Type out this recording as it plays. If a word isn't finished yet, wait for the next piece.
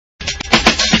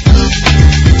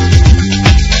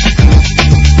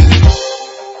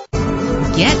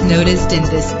noticed in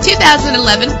this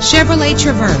 2011 Chevrolet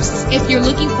Traverse. If you're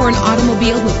looking for an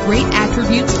automobile with great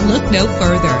attributes, look no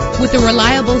further. With a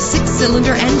reliable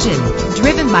 6-cylinder engine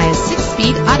driven by a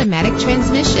 6-speed automatic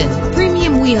transmission,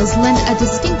 premium wheels lend a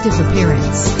distinctive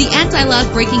appearance. The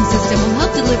anti-lock braking system will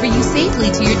help deliver you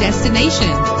safely to your destination.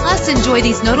 Plus, enjoy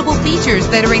these notable features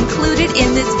that are included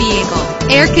in this vehicle: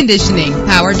 air conditioning,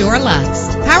 power door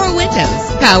locks, power windows,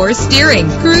 power steering,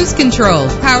 cruise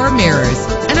control, power mirrors,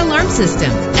 an alarm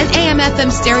system, an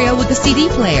AM/FM stereo with a CD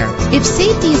player. If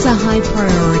safety is a high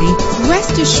priority,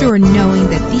 rest assured knowing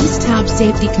that these top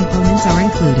safety components are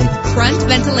included: front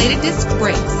ventilated disc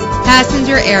brakes,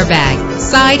 passenger airbag,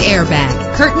 side airbag,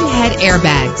 curtain head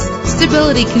airbags,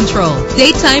 stability control,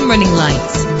 daytime running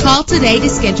lights. Call today to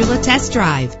schedule a test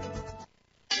drive.